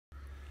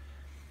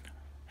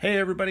Hey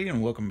everybody,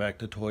 and welcome back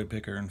to Toy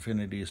Picker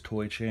Infinity's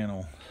toy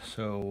channel.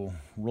 So,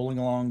 rolling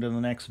along to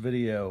the next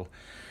video,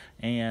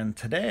 and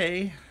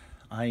today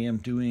I am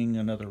doing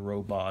another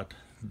robot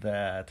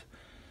that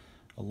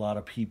a lot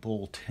of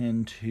people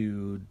tend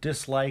to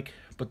dislike,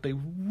 but they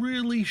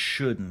really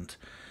shouldn't.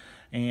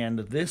 And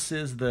this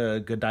is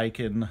the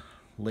Godaikin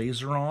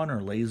Laserion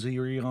or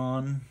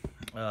Laserion.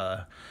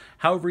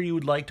 However you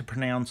would like to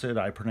pronounce it,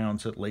 I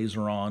pronounce it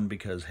Laserion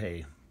because,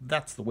 hey,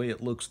 that's the way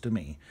it looks to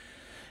me.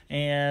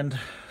 And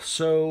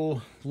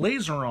so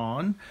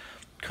Laserion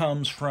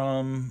comes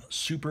from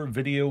Super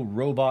Video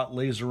Robot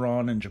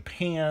Laserion in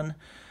Japan.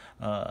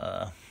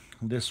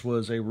 This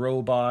was a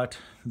robot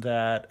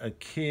that a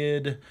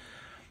kid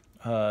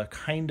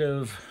kind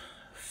of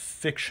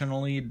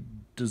fictionally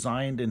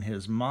designed in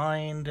his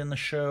mind in the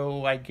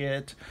show, I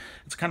get.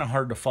 It's kind of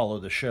hard to follow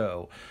the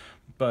show.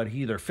 But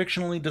he either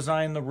fictionally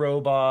designed the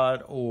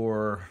robot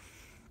or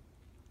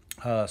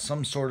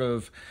some sort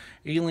of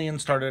alien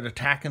started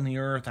attacking the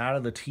Earth out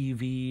of the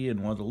TV,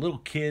 and while the little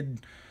kid,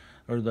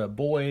 or the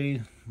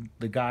boy,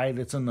 the guy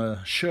that's in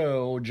the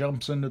show,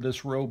 jumps into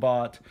this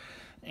robot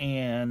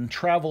and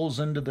travels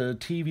into the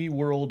TV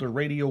world or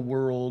radio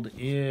world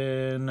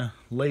in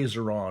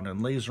Laserion.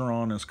 And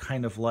Laserion is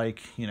kind of like,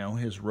 you know,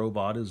 his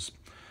robot is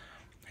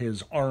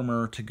his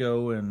armor to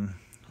go and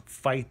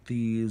fight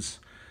these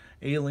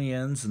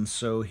aliens, and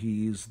so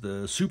he's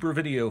the super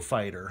video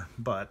fighter.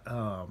 But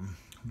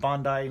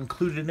Bandai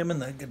included him in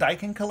the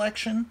Godaikin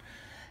collection,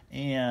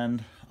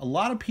 and a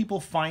lot of people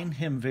find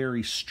him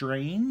very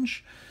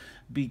strange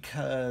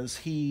because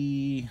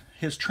he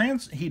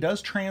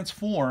does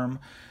transform,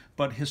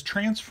 but his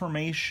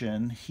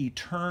transformation, he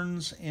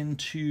turns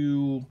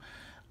into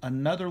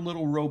another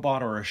little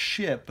robot or a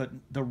ship, but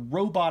the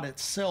robot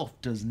itself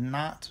does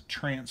not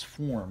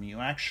transform. You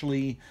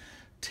actually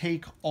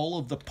take all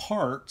of the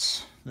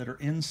parts that are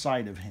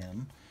inside of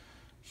him.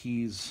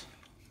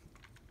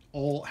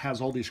 Has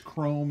all these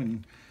chrome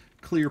and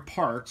clear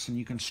parts, and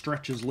you can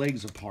stretch his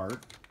legs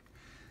apart,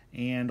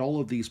 and all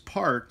of these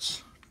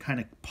parts kind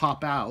of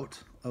pop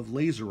out of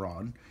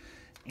Laserion,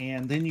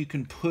 and then you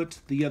can put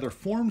the other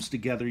forms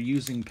together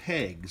using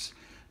pegs.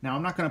 Now,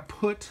 I'm not going to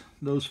put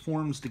those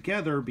forms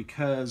together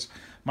because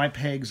my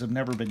pegs have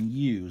never been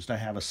used. I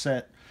have a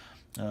set.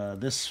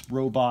 This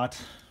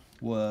robot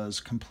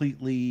was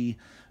completely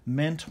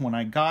mint when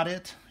I got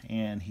it,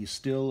 and he's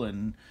still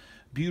in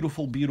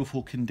beautiful,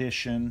 beautiful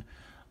condition.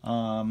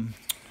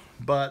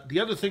 But the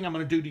other thing I'm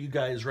going to do to you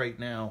guys right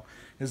now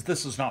is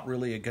this is not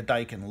really a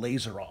Godaikin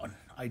Laserion.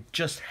 I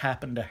just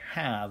happen to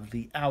have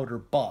the outer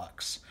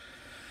box.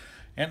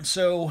 And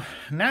so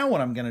now what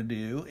I'm going to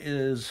do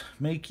is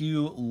make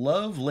you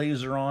love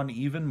Laserion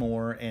even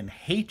more and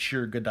hate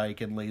your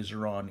Godaikin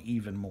Laserion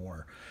even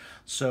more.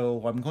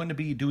 So I'm going to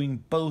be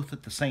doing both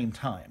at the same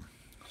time.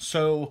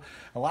 So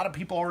a lot of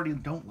people already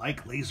don't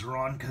like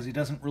Laserion because he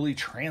doesn't really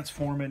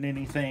transform in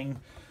anything.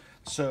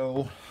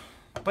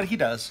 But he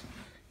does.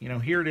 You know,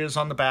 here it is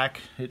on the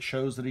back. It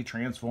shows that he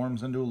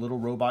transforms into a little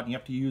robot, and you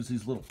have to use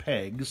these little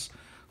pegs.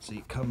 See,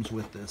 it comes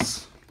with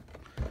this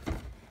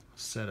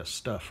set of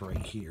stuff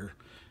right here.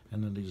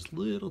 And then these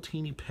little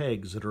teeny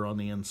pegs that are on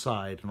the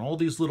inside. And all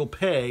these little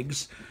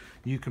pegs,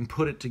 you can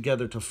put it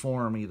together to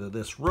form either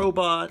this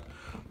robot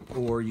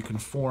or you can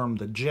form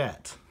the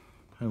jet.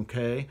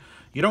 Okay?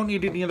 You don't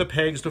need any of the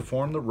pegs to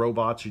form the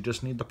robots. You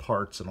just need the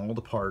parts, and all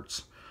the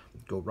parts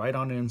go right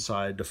on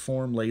inside to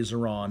form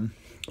Laserion.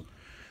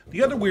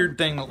 The other weird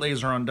thing that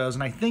Laserion does,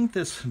 and I think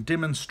this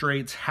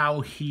demonstrates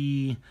how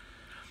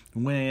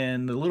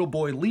when the little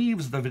boy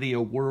leaves the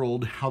video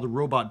world, how the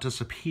robot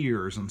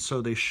disappears. And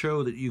so they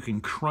show that you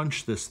can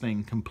crunch this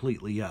thing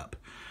completely up.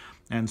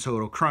 And so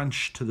it'll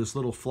crunch to this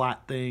little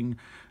flat thing,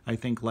 I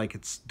think, like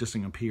it's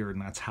disappeared,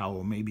 and that's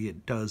how maybe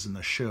it does in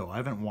the show. I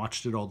haven't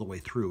watched it all the way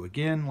through.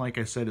 Again, like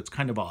I said, it's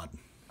kind of odd.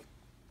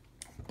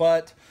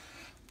 But,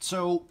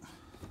 so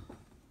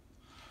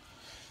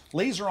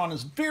Laserion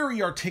is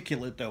very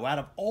articulate, though. Out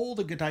of all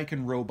the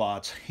Godaikin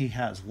robots, he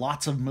has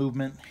lots of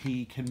movement.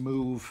 He can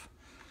move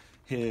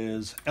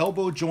his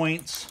elbow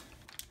joints,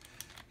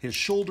 his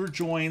shoulder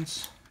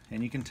joints,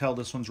 and you can tell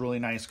this one's really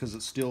nice because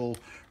it still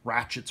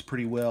ratchets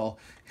pretty well.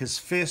 His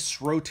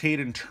fists rotate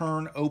and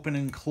turn, open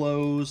and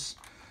close.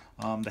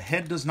 The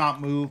head does not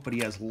move, but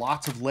he has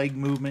lots of leg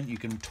movement. You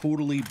can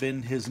totally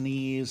bend his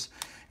knees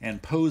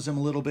and pose him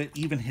a little bit.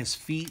 Even his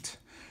feet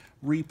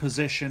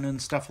reposition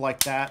and stuff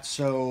like that.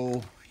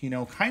 So, you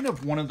know, kind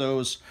of one of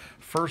those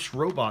first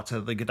robots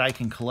of the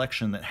Godaikin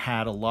collection that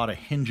had a lot of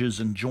hinges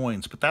and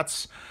joints, but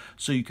that's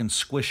so you can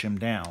squish him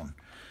down.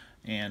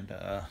 And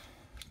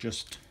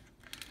just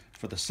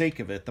for the sake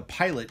of it, the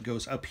pilot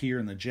goes up here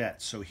in the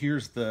jet. So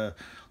here's the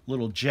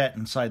little jet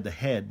inside the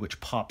head,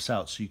 which pops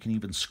out so you can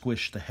even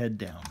squish the head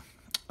down.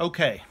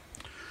 Okay,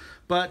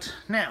 but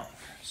now,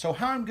 so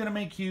how I'm going to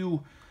make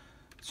you...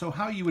 So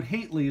how you would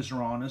hate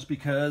Laserion is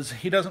because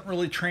he doesn't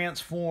really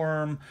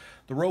transform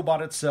the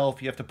robot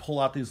itself. You have to pull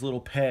out these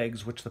little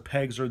pegs, which the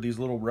pegs are these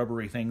little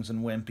rubbery things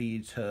and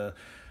wimpy to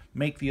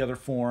make the other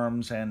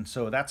forms, and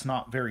so that's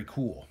not very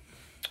cool.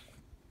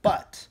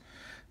 But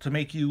to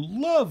make you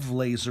love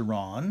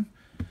Laserion,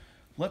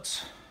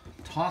 let's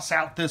toss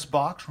out this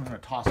box. We're going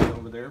to toss it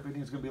over there.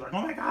 Everybody's going to be like,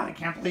 oh my God, I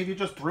can't believe you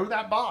just threw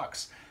that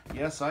box.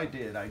 Yes, I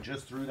did. I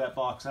just threw that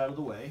box out of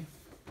the way.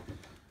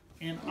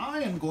 And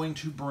I am going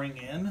to bring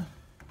in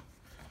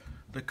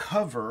the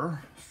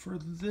cover for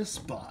this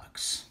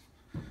box.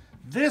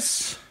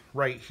 This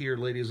right here,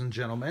 ladies and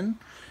gentlemen,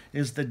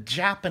 is the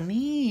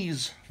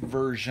Japanese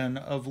version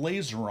of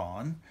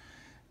Laserion.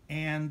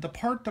 And the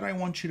part that I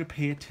want you to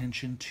pay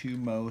attention to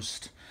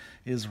most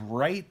is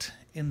right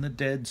in the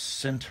dead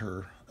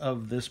center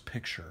of this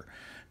picture.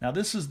 Now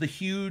this is the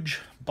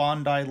huge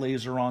Bandai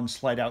Laserion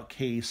slide-out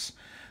case.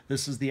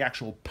 This is the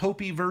actual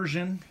Popy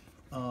version.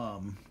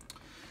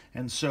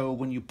 And so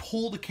when you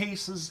pull the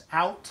cases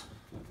out,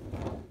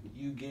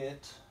 you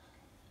get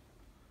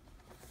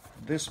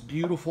this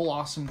beautiful,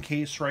 awesome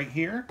case right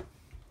here,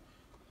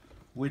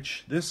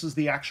 which this is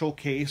the actual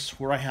case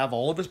where I have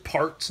all of his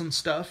parts and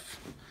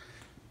stuff.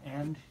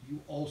 And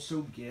you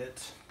also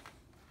get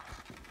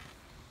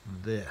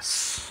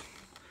this.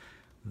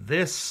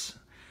 This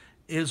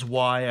is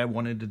why I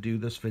wanted to do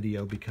this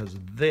video, because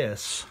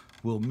this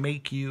will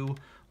make you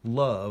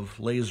love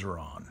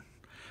Laserion.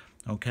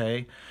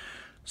 Okay?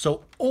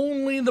 So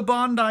only the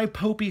Bandai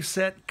Popy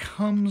set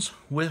comes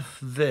with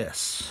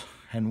this.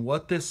 And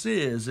what this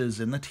is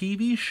in the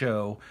TV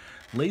show,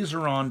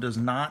 Laserion does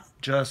not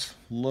just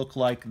look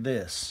like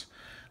this.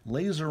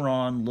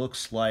 Laserion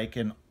looks like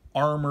an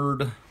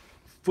armored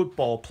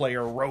football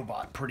player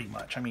robot, pretty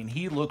much. I mean,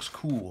 he looks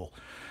cool.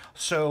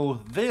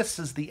 So this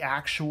is the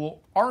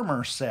actual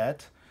armor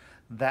set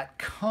that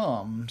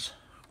comes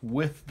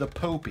with the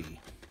Popy.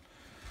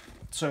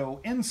 So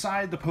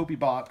inside the Popy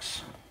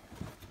box,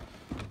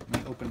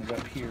 let me open it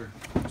up here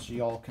so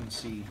y'all can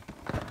see.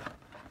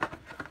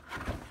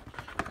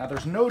 Now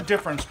there's no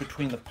difference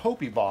between the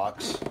Popy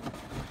box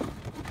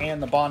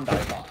and the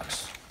Bandai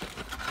box,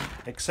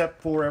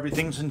 except for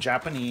everything's in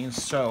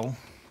Japanese. So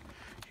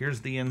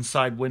here's the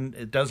inside window.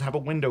 It does have a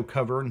window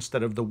cover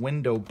instead of the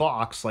window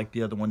box like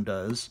the other one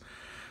does.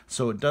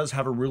 So it does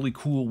have a really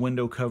cool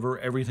window cover.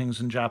 Everything's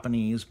in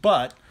Japanese.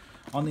 But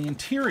on the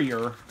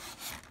interior,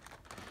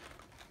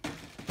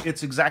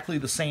 it's exactly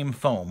the same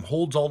foam.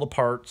 Holds all the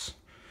parts.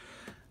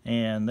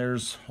 And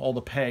there's all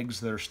the pegs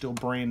that are still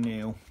brand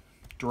new.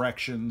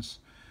 Directions,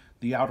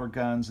 the outer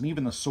guns, and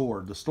even the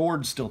sword. The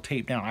sword's still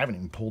taped down. I haven't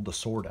even pulled the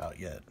sword out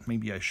yet.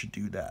 Maybe I should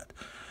do that.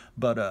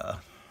 But,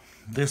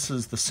 this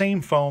is the same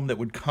foam that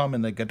would come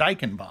in the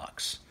Godaikin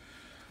box.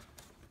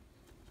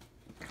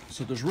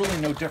 So there's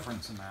really no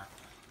difference in that.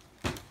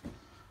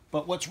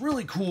 But what's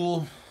really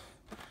cool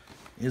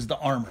is the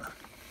armor.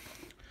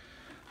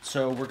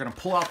 So we're going to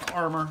pull out the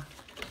armor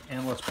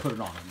and let's put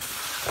it on.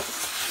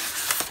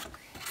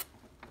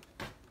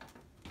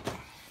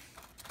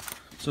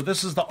 So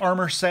this is the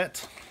armor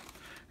set.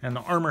 And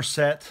the armor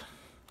set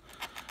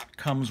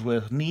comes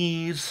with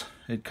knees.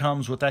 It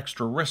comes with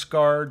extra wrist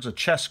guards, a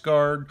chest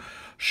guard,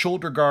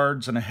 shoulder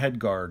guards, and a head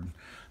guard.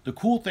 The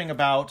cool thing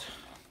about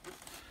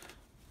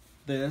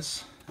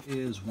this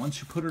is once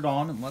you put it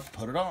on, and let's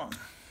put it on,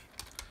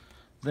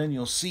 then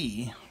you'll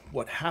see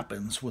what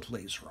happens with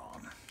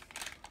Laserion.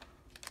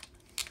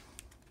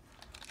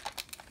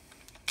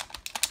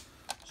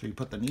 So you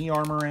put the knee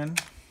armor in.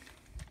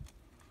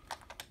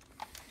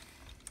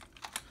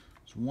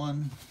 There's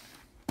one.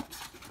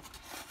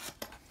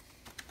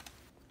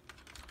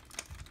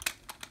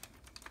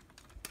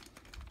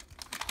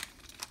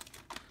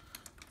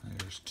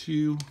 There's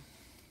two.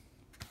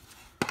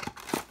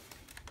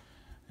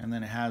 And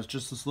then it has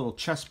just this little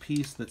chest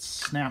piece that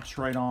snaps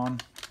right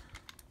on.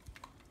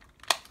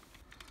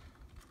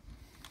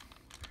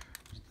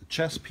 The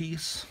chest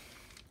piece.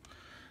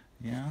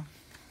 Yeah.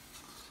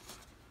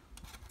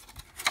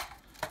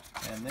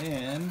 And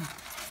then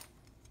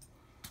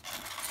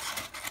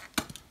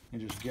you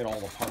just get all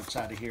the parts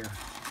out of here.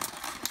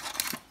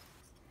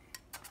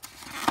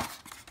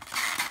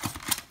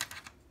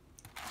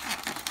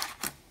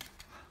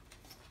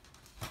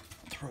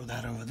 Throw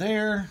that over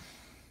there.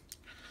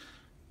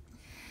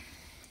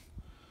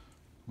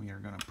 We are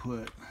going to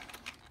put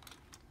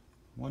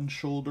one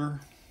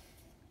shoulder,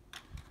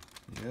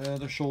 the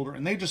other shoulder,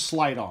 and they just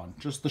slide on.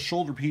 Just the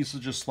shoulder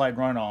pieces just slide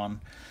right on.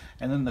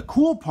 And then the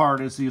cool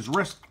part is these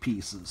wrist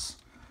pieces,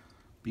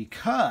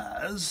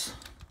 because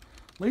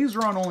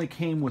Laserion only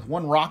came with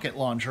one rocket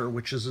launcher,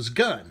 which is his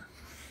gun.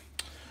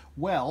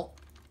 Well,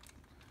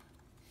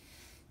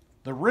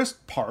 the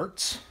wrist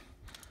parts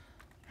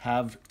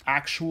have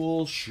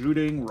actual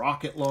shooting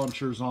rocket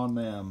launchers on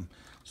them.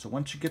 So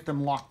once you get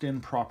them locked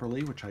in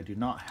properly, which I do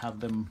not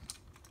have them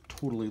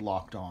totally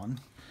locked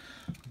on,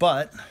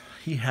 but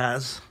he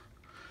has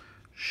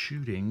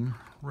shooting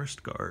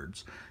wrist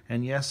guards.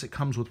 And yes, it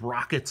comes with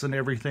rockets and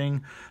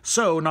everything.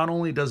 So not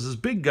only does his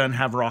big gun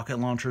have rocket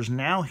launchers,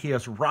 now he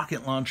has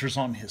rocket launchers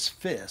on his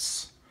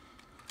fists.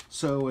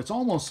 So it's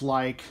almost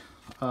like,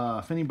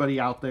 if anybody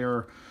out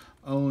there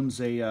owns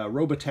a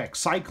Robotech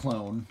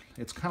Cyclone,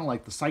 it's kind of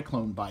like the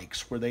Cyclone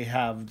bikes where they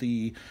have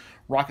the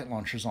rocket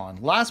launchers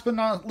on. Last but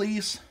not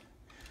least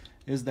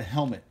is the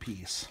helmet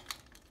piece.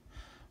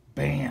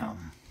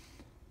 Bam!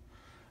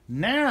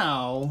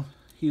 Now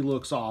he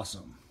looks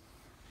awesome.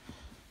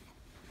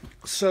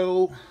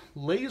 So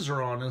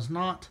Laserion is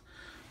not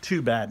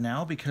too bad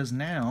now, because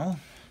now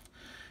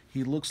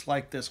he looks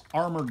like this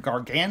armored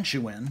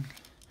gargantuan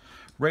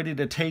ready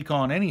to take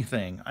on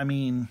anything. I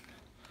mean,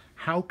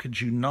 how could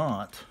you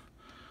not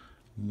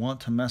want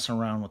to mess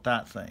around with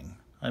that thing?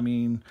 I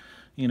mean,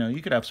 you know,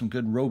 you could have some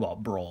good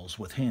robot brawls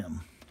with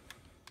him.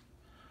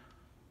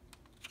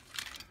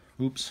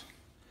 Oops.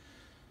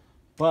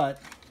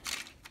 But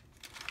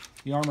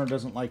the armor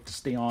doesn't like to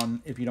stay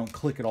on if you don't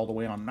click it all the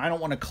way on. And I don't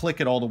want to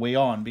click it all the way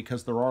on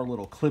because there are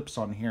little clips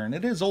on here, and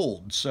it is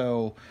old,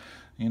 so,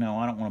 you know,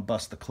 I don't want to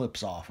bust the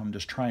clips off. I'm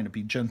just trying to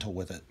be gentle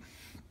with it.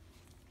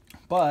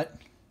 But,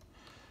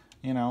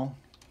 you know,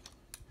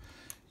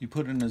 you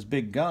put in his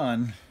big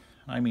gun,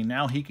 I mean,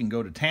 now he can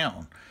go to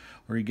town,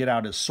 or he get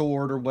out his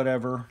sword or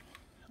whatever,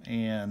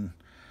 and,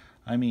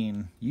 I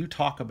mean, you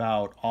talk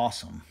about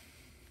awesome.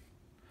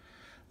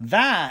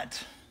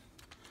 That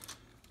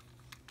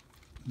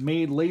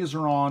made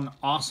Laserion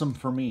awesome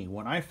for me.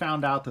 When I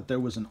found out that there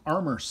was an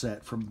armor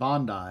set from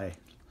Bandai,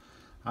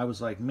 I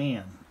was like,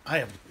 man, I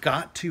have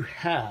got to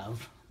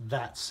have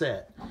that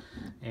set.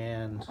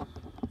 And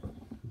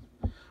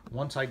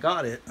once I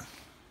got it,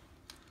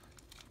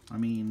 I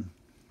mean,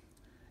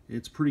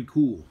 it's pretty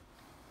cool.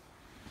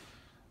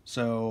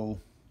 So,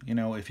 you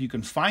know, if you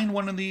can find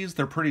one of these,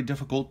 they're pretty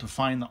difficult to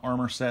find the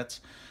armor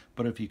sets,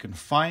 but if you can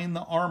find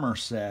the armor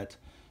set,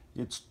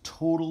 it's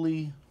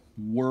totally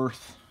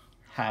worth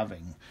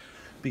having,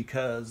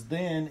 because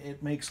then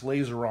it makes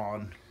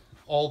Laserion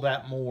all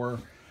that more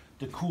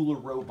the cooler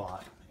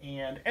robot.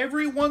 And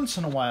every once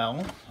in a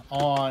while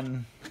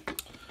on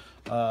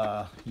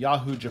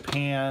Yahoo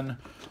Japan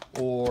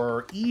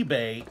or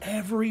eBay,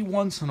 every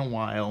once in a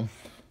while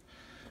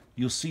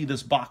you'll see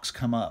this box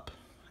come up,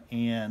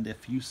 and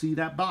if you see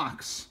that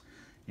box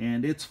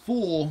and it's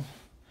full,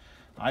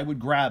 I would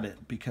grab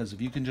it, because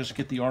if you can just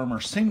get the armor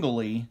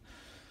singly,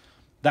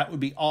 that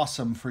would be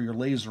awesome for your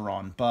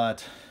Laserion.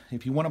 But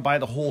if you want to buy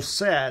the whole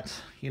set,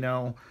 you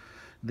know,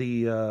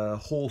 the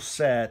whole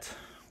set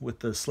with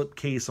the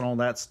slipcase and all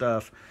that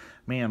stuff,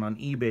 man, on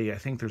eBay, I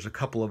think there's a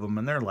couple of them,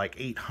 and they're like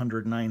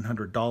 $800,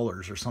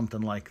 $900 or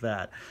something like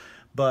that.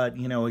 But,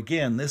 you know,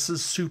 again, this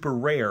is super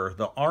rare.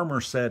 The armor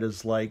set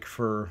is like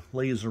for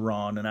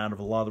Laserion, and out of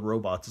a lot of the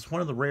robots, it's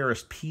one of the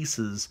rarest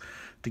pieces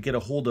to get a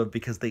hold of,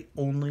 because they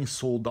only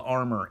sold the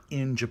armor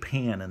in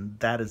Japan, and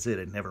that is it.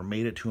 It never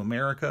made it to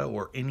America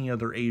or any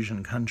other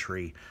Asian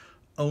country,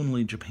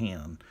 only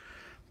Japan.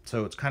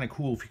 So it's kind of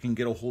cool if you can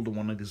get a hold of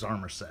one of these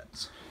armor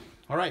sets.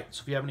 All right,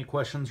 so if you have any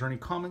questions or any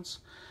comments,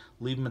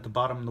 leave them at the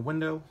bottom of the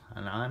window,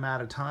 and I'm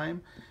out of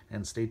time,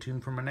 and stay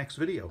tuned for my next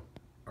video.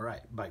 All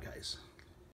right, bye guys.